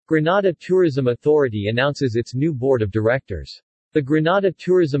Granada Tourism Authority announces its new board of directors. The Granada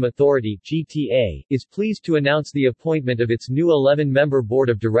Tourism Authority (GTA) is pleased to announce the appointment of its new 11-member board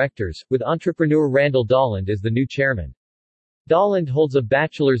of directors, with entrepreneur Randall Dolland as the new chairman. Dolland holds a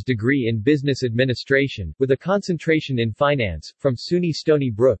bachelor's degree in business administration, with a concentration in finance, from SUNY Stony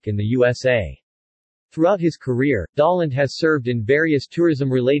Brook in the USA. Throughout his career, Dolland has served in various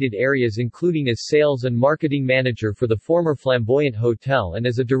tourism-related areas including as sales and marketing manager for the former Flamboyant Hotel and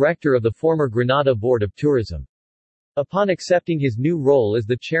as a director of the former Granada Board of Tourism. Upon accepting his new role as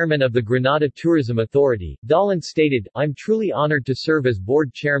the chairman of the Granada Tourism Authority, Dolland stated, "I'm truly honored to serve as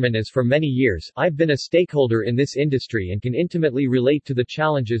board chairman as for many years, I've been a stakeholder in this industry and can intimately relate to the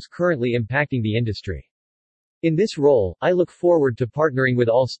challenges currently impacting the industry. In this role, I look forward to partnering with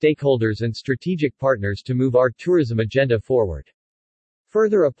all stakeholders and strategic partners to move our tourism agenda forward."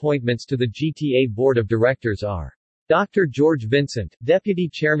 Further appointments to the GTA Board of Directors are Dr. George Vincent, Deputy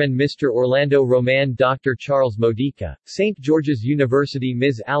Chairman Mr. Orlando Roman, Dr. Charles Modica, St. George's University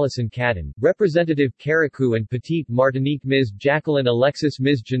Ms. Alison Cadden, Representative Carriacou and Petite Martinique Ms. Jacqueline Alexis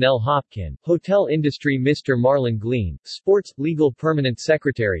Ms. Janelle Hopkin, Hotel Industry Mr. Marlon Glean, Sports, Legal Permanent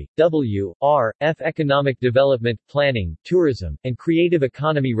Secretary, W.R.F. Economic Development, Planning, Tourism, and Creative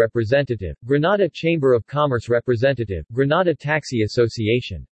Economy Representative, Granada Chamber of Commerce Representative, Granada Taxi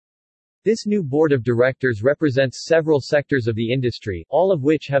Association. This new board of directors represents several sectors of the industry, all of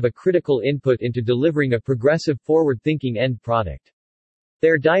which have a critical input into delivering a progressive forward-thinking end product.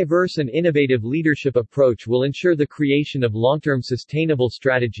 Their diverse and innovative leadership approach will ensure the creation of long-term sustainable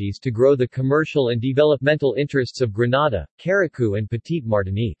strategies to grow the commercial and developmental interests of Granada, Carriacou and Petite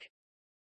Martinique.